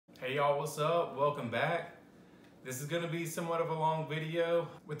Hey y'all, what's up? Welcome back. This is going to be somewhat of a long video.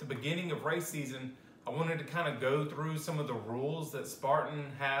 With the beginning of race season, I wanted to kind of go through some of the rules that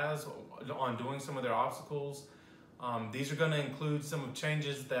Spartan has on doing some of their obstacles. These are going to include some of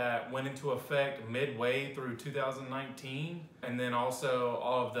changes that went into effect midway through 2019, and then also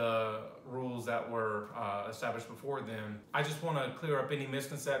all of the rules that were established before then. I just want to clear up any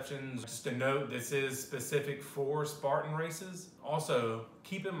misconceptions. Just a note, this is specific for Spartan races. Also,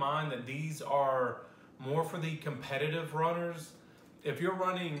 keep in mind that these are more for the competitive runners. If you're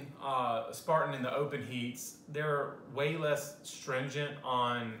running Spartan in the open heats, they're way less stringent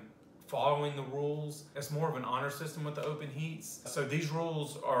on following the rules. It's more of an honor system with the open heats. So these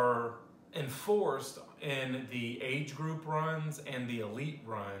rules are enforced in the age group runs and the elite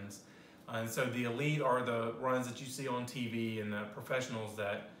runs. And so the elite are the runs that you see on TV and the professionals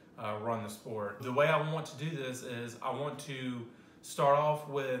that run the sport. The way I want to do this is I want to start off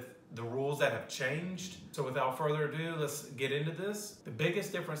with the rules that have changed. So without further ado, let's get into this. The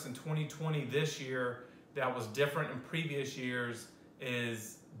biggest difference in 2020 this year that was different in previous years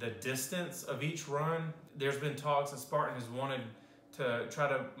is the distance of each run. There's been talks that Spartan has wanted to try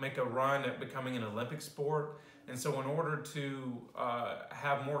to make a run at becoming an Olympic sport. And so in order to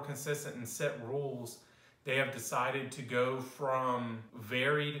have more consistent and set rules, they have decided to go from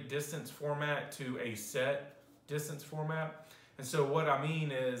varied distance format to a set distance format. And so what I mean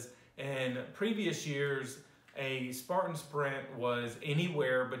is, in previous years, a Spartan sprint was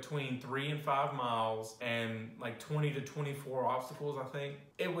anywhere between 3 and 5 miles and like 20 to 24 obstacles, I think.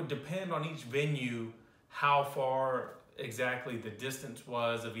 It would depend on each venue how far exactly the distance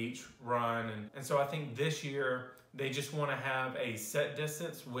was of each run. And so I think this year they just want to have a set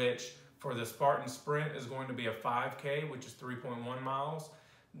distance, which for the Spartan sprint is going to be a 5K, which is 3.1 miles.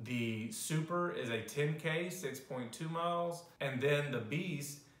 The Super is a 10K, 6.2 miles. And then the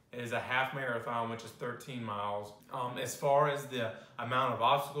Beast is a half marathon, which is 13 miles. As far as the amount of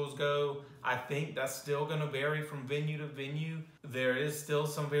obstacles go, I think that's still gonna vary from venue to venue. There is still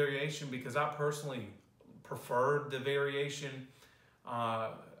some variation because I personally preferred the variation.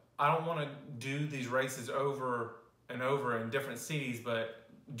 I don't wanna do these races over and over in different cities, but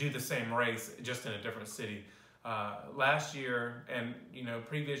do the same race just in a different city. Last year and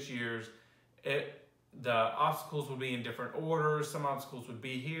previous years, the obstacles would be in different orders. Some obstacles would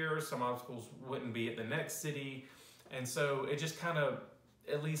be here, some obstacles wouldn't be at the next city. And so it just kind of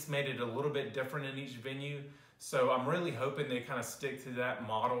at least made it a little bit different in each venue. So I'm really hoping they kind of stick to that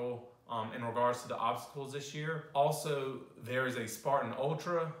model in regards to the obstacles this year. Also, there is a Spartan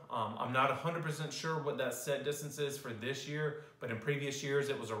Ultra. I'm not 100% sure what that set distance is for this year, but in previous years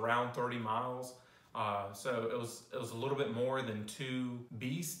it was around 30 miles. So it was a little bit more than 2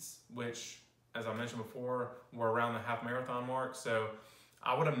 Beasts, which, as I mentioned before, we're around the half marathon mark. So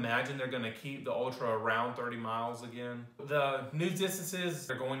I would imagine they're going to keep the Ultra around 30 miles again. The new distances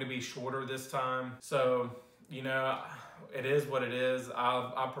are going to be shorter this time. So, it is what it is.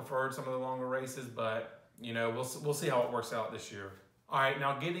 I preferred some of the longer races, but we'll see how it works out this year. All right,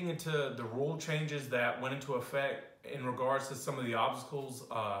 now getting into the rule changes that went into effect in regards to some of the obstacles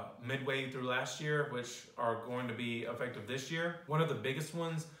midway through last year, which are going to be effective this year. One of the biggest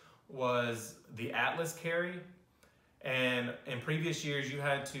ones was the Atlas carry. And in previous years, you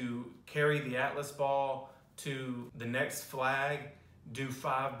had to carry the Atlas ball to the next flag, do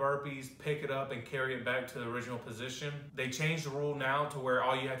 5 burpees, pick it up and carry it back to the original position. They changed the rule now to where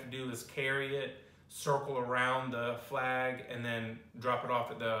all you have to do is carry it, circle around the flag, and then drop it off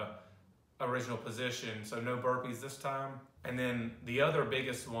at the original position. So no burpees this time. And then the other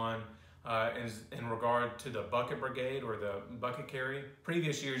biggest one is in regard to the bucket brigade or the bucket carry.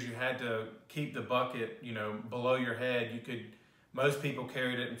 Previous years you had to keep the bucket, below your head. Most people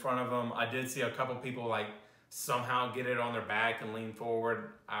carried it in front of them. I did see a couple people somehow get it on their back and lean forward.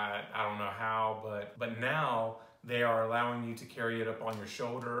 I don't know how, but now they are allowing you to carry it up on your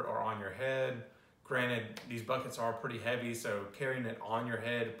shoulder or on your head. Granted, these buckets are pretty heavy, so carrying it on your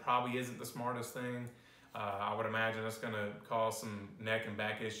head probably isn't the smartest thing. I would imagine it's going to cause some neck and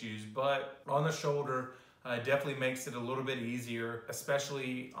back issues, but on the shoulder definitely makes it a little bit easier,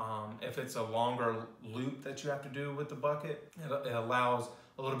 especially if it's a longer loop that you have to do with the bucket. It allows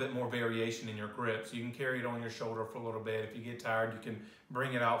a little bit more variation in your grip, so you can carry it on your shoulder for a little bit. If you get tired, you can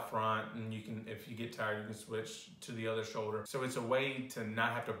bring it out front, and if you get tired, you can switch to the other shoulder. So it's a way to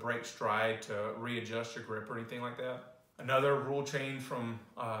not have to break stride to readjust your grip or anything like that. Another rule change from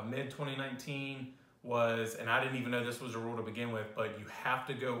mid-2019 was, and I didn't even know this was a rule to begin with, but you have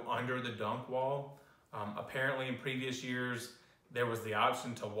to go under the dunk wall. Apparently in previous years, there was the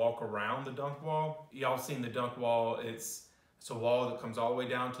option to walk around the dunk wall. Y'all seen the dunk wall, it's It's a wall that comes all the way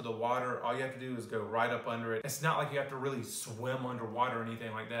down to the water. All you have to do is go right up under it. It's not like you have to really swim underwater or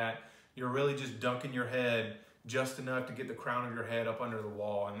anything like that. You're really just dunking your head just enough to get the crown of your head up under the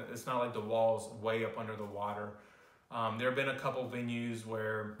wall. And it's not like the wall's way up under the water. There have been a couple venues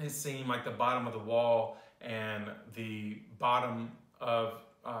where it seemed like the bottom of the wall and the bottom of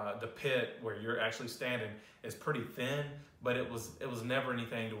the pit where you're actually standing is pretty thin, but it was never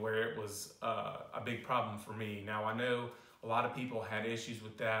anything to where it was a big problem for me. Now I know a lot of people had issues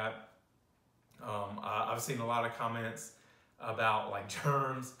with that. I've seen a lot of comments about like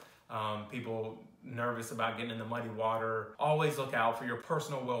germs, people nervous about getting in the muddy water. Always look out for your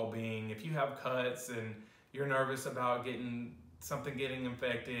personal well-being. If you have cuts and you're nervous about getting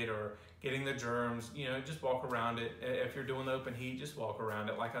infected or getting the germs, you know, just walk around it. If you're doing the open heat, just walk around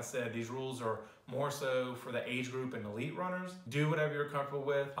it. Like I said, these rules are more so for the age group and elite runners. Do whatever you're comfortable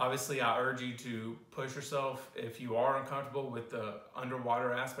with. Obviously, I urge you to push yourself if you are uncomfortable with the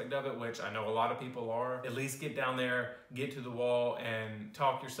underwater aspect of it, which I know a lot of people are. At least get down there, get to the wall, and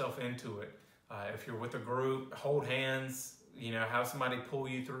talk yourself into it. If you're with a group, hold hands, you know, have somebody pull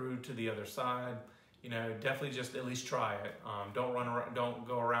you through to the other side. You know, definitely just at least try it. Don't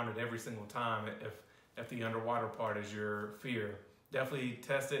go around it every single time if the underwater part is your fear. Definitely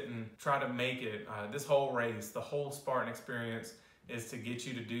test it and try to make it. This whole race, the whole Spartan experience is to get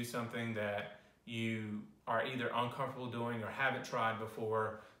you to do something that you are either uncomfortable doing or haven't tried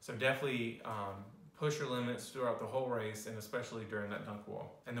before. So definitely push your limits throughout the whole race, and especially during that dunk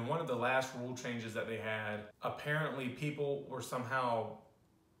wall. And then one of the last rule changes that they had, apparently people were somehow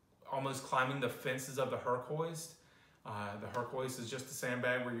almost climbing the fences of the Herc hoist. The Herc hoist is just a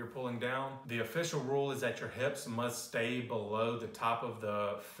sandbag where you're pulling down. The official rule is that your hips must stay below the top of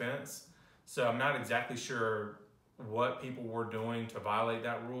the fence. So I'm not exactly sure what people were doing to violate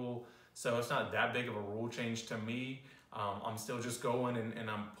that rule. So it's not that big of a rule change to me. I'm still just going and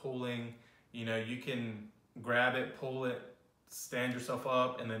I'm pulling. You know, you can grab it, pull it, stand yourself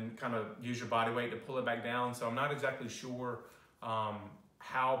up, and then kind of use your body weight to pull it back down. So I'm not exactly sure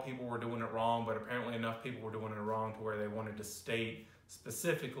how people were doing it wrong, but apparently enough people were doing it wrong to where they wanted to state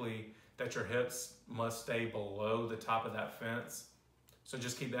specifically that your hips must stay below the top of that fence. So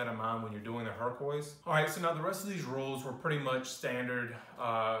just keep that in mind when you're doing the Herc hoist. All right, so now the rest of these rules were pretty much standard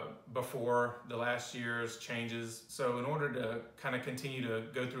before the last year's changes. So in order to kind of continue to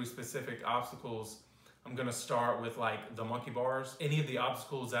go through specific obstacles, I'm gonna start with like the monkey bars. Any of the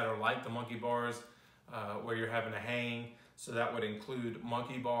obstacles that are like the monkey bars where you're having to hang. So that would include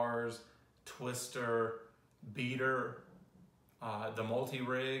monkey bars, twister, beater, the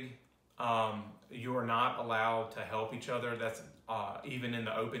multi-rig. You are not allowed to help each other. That's even in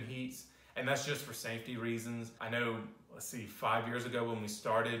the open heats. And that's just for safety reasons. I know, let's see, 5 years ago when we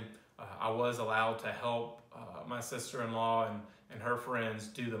started, I was allowed to help my sister-in-law and her friends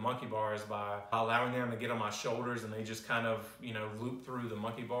do the monkey bars by allowing them to get on my shoulders, and they just kind of, you know, loop through the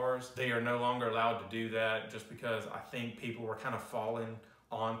monkey bars. They are no longer allowed to do that just because I think people were kind of falling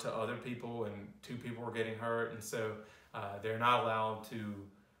onto other people and 2 people were getting hurt. And so they're not allowed to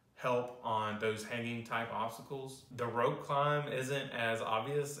help on those hanging type obstacles. The rope climb isn't as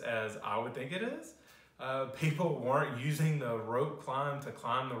obvious as I would think it is. People weren't using the rope climb to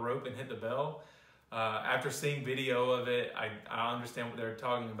climb the rope and hit the bell. After seeing video of it, I understand what they're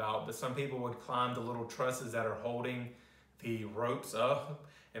talking about, but some people would climb the little trusses that are holding the ropes up,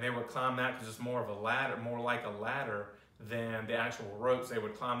 and they would climb that because it's more of a ladder, more like a ladder than the actual ropes. They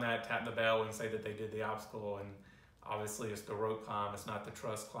would climb that, tap the bell, and say that they did the obstacle, and obviously it's the rope climb, it's not the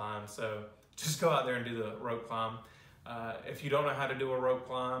truss climb. So just go out there and do the rope climb. If you don't know how to do a rope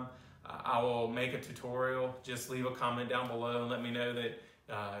climb, I will make a tutorial. Just leave a comment down below and let me know that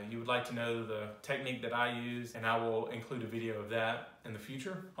you would like to know the technique that I use, and I will include a video of that in the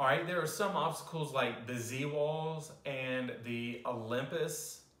future. All right, there are some obstacles like the Z-walls and the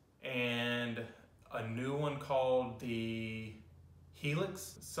Olympus and a new one called the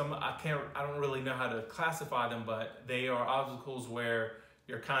Helix. I don't really know how to classify them, but they are obstacles where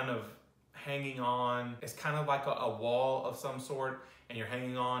you're kind of hanging on. It's kind of like a wall of some sort, and you're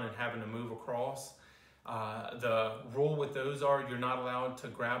hanging on and having to move across. The rule with those are you're not allowed to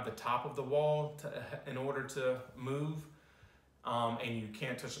grab the top of the wall in order to move, and you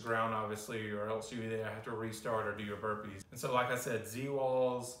can't touch the ground obviously, or else you either have to restart or do your burpees. And so like I said,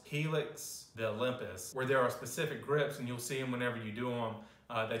 Z-walls, Helix, the Olympus, where there are specific grips, and you'll see them whenever you do them,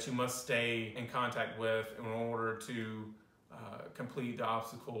 that you must stay in contact with in order to complete the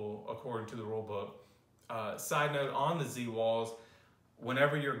obstacle according to the rule book. Side note on the Z-walls,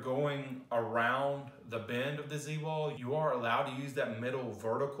 whenever you're going around the bend of the Z-wall, you are allowed to use that middle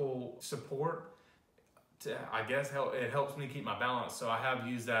vertical support I guess it helps me keep my balance. So I have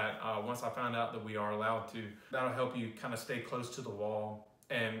used that once I found out that we are allowed to. That'll help you kind of stay close to the wall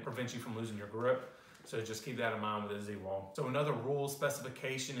and prevent you from losing your grip. So just keep that in mind with a Z-wall. So another rule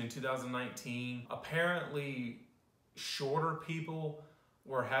specification in 2019, apparently shorter people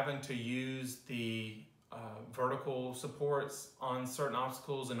were having to use the vertical supports on certain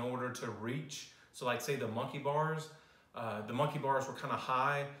obstacles in order to reach. So like say the monkey bars were kind of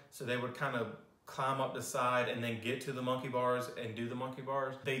high, so they would kind of climb up the side and then get to the monkey bars and do the monkey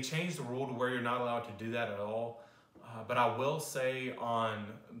bars. They changed the rule to where you're not allowed to do that at all. But I will say on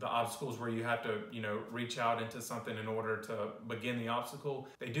the obstacles where you have to, reach out into something in order to begin the obstacle,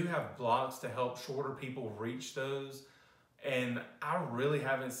 they do have blocks to help shorter people reach those. And I really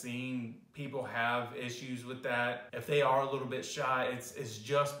haven't seen people have issues with that. If they are a little bit shy, it's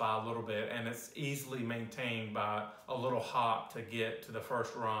just by a little bit, and it's easily maintained by a little hop to get to the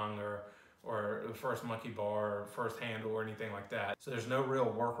first rung or the first monkey bar or first handle or anything like that. So there's no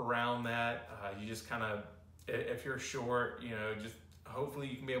real work around that. You just kind of, if you're short, just hopefully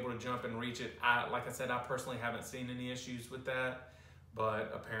you can be able to jump and reach it. Like I said, I personally haven't seen any issues with that,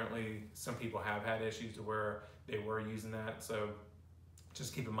 but apparently some people have had issues to where they were using that. So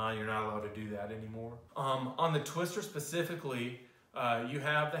just keep in mind you're not allowed to do that anymore. On the twister specifically, you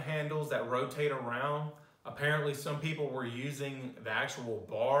have the handles that rotate around. Apparently some people were using the actual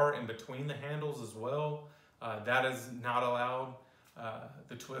bar in between the handles as well. That is not allowed.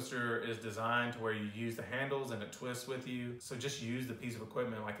 The twister is designed to where you use the handles and it twists with you. So just use the piece of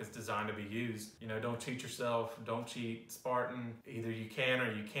equipment like it's designed to be used. Don't cheat yourself. Don't cheat Spartan. Either you can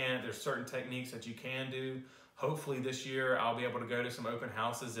or you can't. There's certain techniques that you can do. Hopefully this year I'll be able to go to some open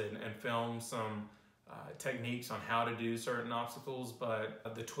houses and film some techniques on how to do certain obstacles. But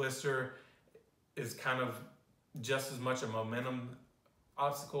the twister is kind of just as much a momentum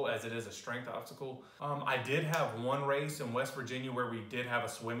obstacle as it is a strength obstacle. I did have one race in West Virginia where we did have a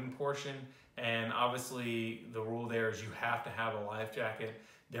swimming portion, and obviously the rule there is you have to have a life jacket.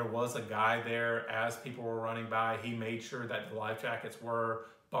 There was a guy there as people were running by. He made sure that the life jackets were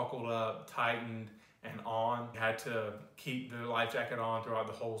buckled up, tightened, and on. You had to keep the life jacket on throughout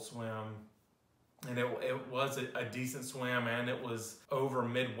the whole swim. And it was a decent swim, and it was over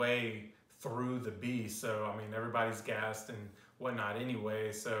midway through the beast. So, I mean, everybody's gassed and whatnot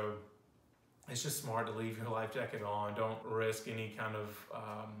anyway. So it's just smart to leave your life jacket on. Don't risk any kind of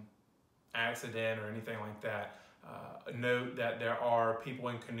accident or anything like that. Note that there are people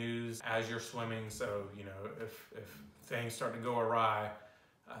in canoes as you're swimming. So, if things start to go awry,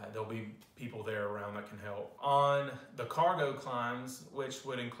 there'll be people there around that can help. On the cargo climbs, which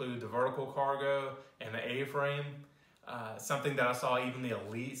would include the vertical cargo and the A-frame, something that I saw even the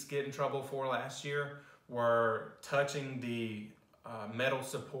elites get in trouble for last year were touching the metal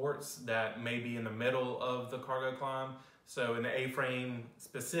supports that may be in the middle of the cargo climb. So in the A-frame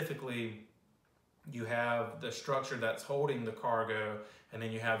specifically, you have the structure that's holding the cargo, and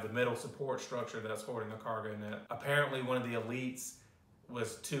then you have the middle support structure that's holding the cargo net. Apparently one of the elites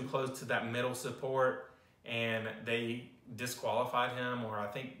was too close to that middle support, and they disqualified him, or I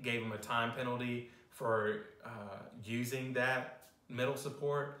think gave him a time penalty for using that middle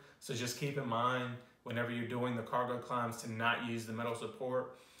support. So just keep in mind whenever you're doing the cargo climbs to not use the middle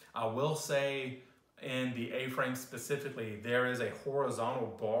support. I will say in the A-frame specifically, there is a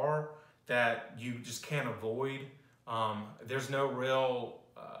horizontal bar that you just can't avoid. There's no real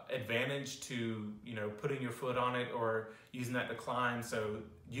advantage to putting your foot on it or using that to climb. So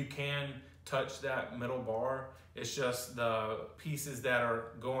you can touch that middle bar. It's just the pieces that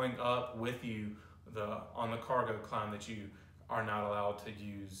are going up with you on the cargo climb that you are not allowed to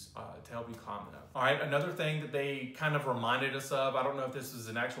use to help you climb it up. All right, another thing that they kind of reminded us of, I don't know if this is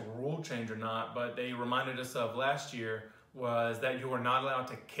an actual rule change or not, but they reminded us of last year, was that you are not allowed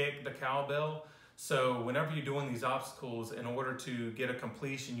to kick the cowbell. So whenever you're doing these obstacles, in order to get a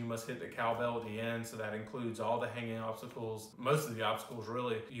completion, you must hit the cowbell at the end. So that includes all the hanging obstacles. Most of the obstacles,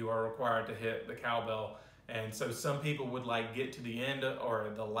 really, you are required to hit the cowbell. And so some people would get to the end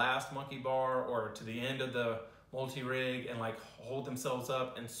or the last monkey bar or to the end of the multi-rig and hold themselves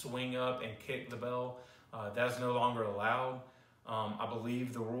up and swing up and kick the bell. That's no longer allowed. I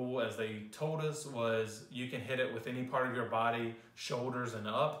believe the rule, as they told us, was you can hit it with any part of your body, shoulders and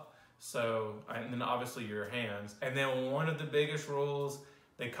up. So, and then obviously your hands. And then one of the biggest rules,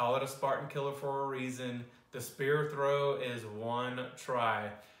 they call it a Spartan killer for a reason. The spear throw is one try.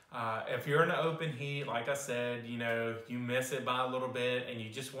 If you're in an open heat, like I said, you miss it by a little bit and you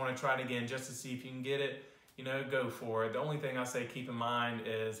just want to try it again just to see if you can get it, go for it. The only thing I say keep in mind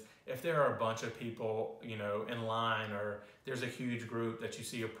is if there are a bunch of people, in line, or there's a huge group that you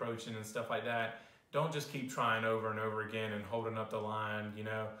see approaching and stuff like that, don't just keep trying over and over again and holding up the line. You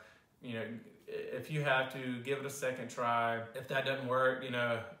know, if you have to, give it a second try. If that doesn't work,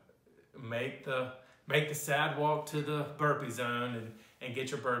 make the sad walk to the burpee zone and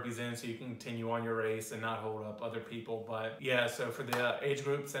get your burpees in so you can continue on your race and not hold up other people. But yeah, so for the age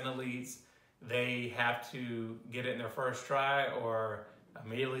groups and elites, they have to get it in their first try or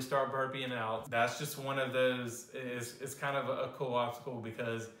immediately start burpeeing out. That's just one of those, it's kind of a cool obstacle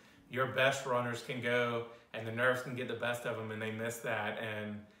because your best runners can go and the nerves can get the best of them and they miss that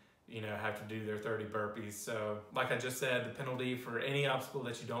and have to do their 30 burpees. So like I just said, the penalty for any obstacle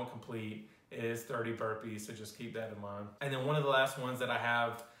that you don't complete is 30 burpees, so just keep that in mind. And then one of the last ones that I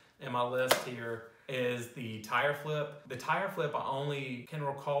have in my list here is the tire flip. The tire flip, I only can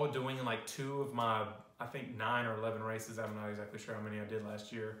recall doing in like 2 of my, I think 9 or 11 races. I'm not exactly sure how many I did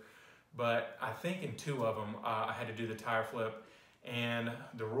last year, but I think in 2 of them, I had to do the tire flip. And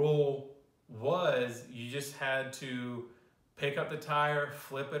the rule was you just had to pick up the tire,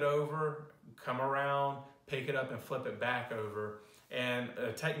 flip it over, come around, pick it up and flip it back over. And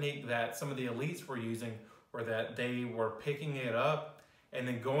a technique that some of the elites were using were that they were picking it up and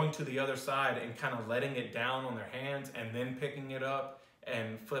then going to the other side and kind of letting it down on their hands and then picking it up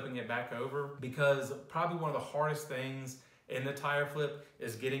and flipping it back over. Because probably one of the hardest things in the tire flip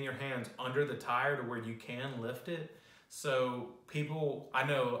is getting your hands under the tire to where you can lift it. So people, I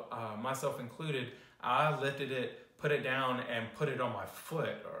know myself included, I lifted it, put it down and put it on my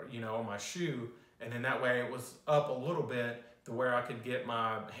foot or, on my shoe. And then that way it was up a little bit to where I could get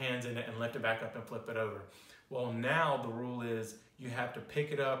my hands in it and lift it back up and flip it over. Well, now the rule is you have to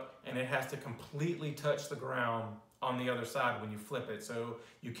pick it up and it has to completely touch the ground on the other side when you flip it. So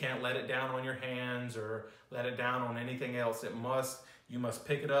you can't let it down on your hands or let it down on anything else. You must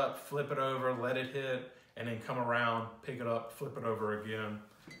pick it up, flip it over, let it hit, and then come around, pick it up, flip it over again,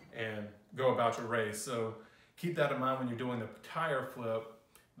 and go about your race. So keep that in mind when you're doing the tire flip,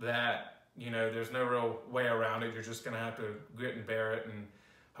 that there's no real way around it. You're just gonna have to grit and bear it and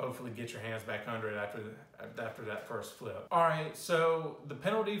hopefully get your hands back under it after that first flip. All right, so the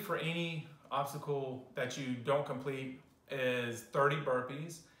penalty for any obstacle that you don't complete is 30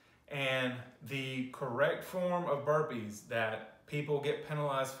 burpees. And the correct form of burpees that people get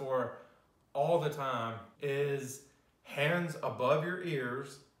penalized for all the time is hands above your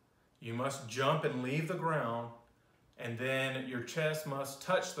ears. You must jump and leave the ground. And then your chest must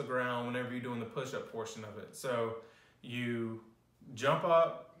touch the ground whenever you're doing the push-up portion of it. So you jump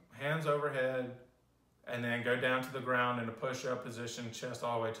up, hands overhead, and then go down to the ground in a push-up position, chest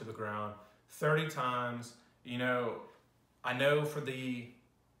all the way to the ground, 30 times. I know for the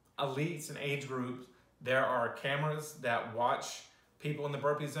elites and age groups, there are cameras that watch people in the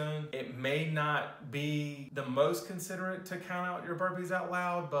burpee zone. It may not be the most considerate to count out your burpees out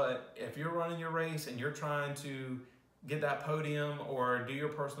loud, but if you're running your race and you're trying to get that podium or do your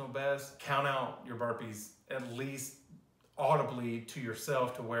personal best, count out your burpees at least audibly to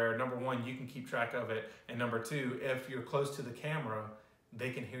yourself to where, number one, you can keep track of it, and number two, if you're close to the camera, they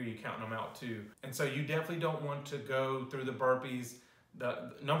can hear you counting them out too. And so you definitely don't want to go through the burpees.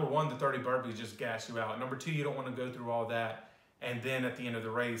 Number one, the 30 burpees just gas you out. Number two, you don't want to go through all that and then at the end of the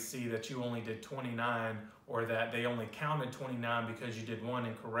race see that you only did 29 or that they only counted 29 because you did one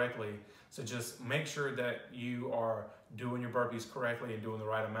incorrectly. So just make sure that you are doing your burpees correctly and doing the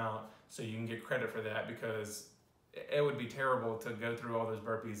right amount so you can get credit for that, because it would be terrible to go through all those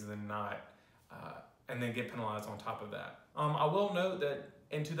burpees and then not, and then get penalized on top of that. I will note that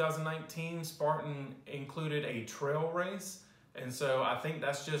in 2019, Spartan included a trail race. And so I think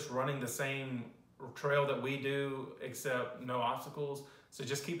that's just running the same trail that we do, except no obstacles. So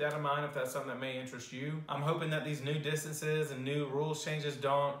just keep that in mind if that's something that may interest you. I'm hoping that these new distances and new rules changes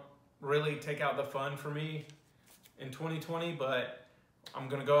don't really take out the fun for me in 2020, but I'm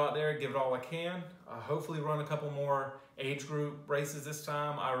gonna go out there, give it all I can. Hopefully run a couple more age group races this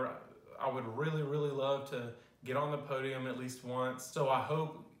time. I would really, really love to get on the podium at least once. So I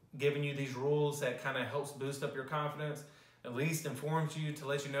hope giving you these rules that kind of helps boost up your confidence, at least informs you to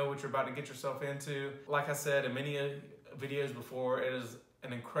let you know what you're about to get yourself into. Like I said in many videos before, it is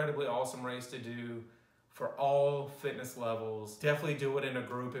an incredibly awesome race to do for all fitness levels. Definitely do it in a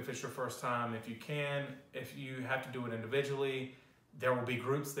group if it's your first time. If you can, if you have to do it individually, there will be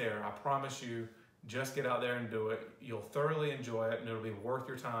groups there. I promise you, just get out there and do it. You'll thoroughly enjoy it and it'll be worth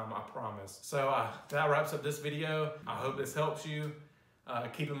your time, I promise. So that wraps up this video. I hope this helps you.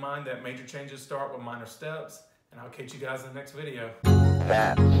 Keep in mind that major changes start with minor steps, and I'll catch you guys in the next video.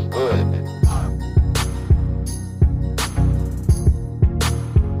 That's good.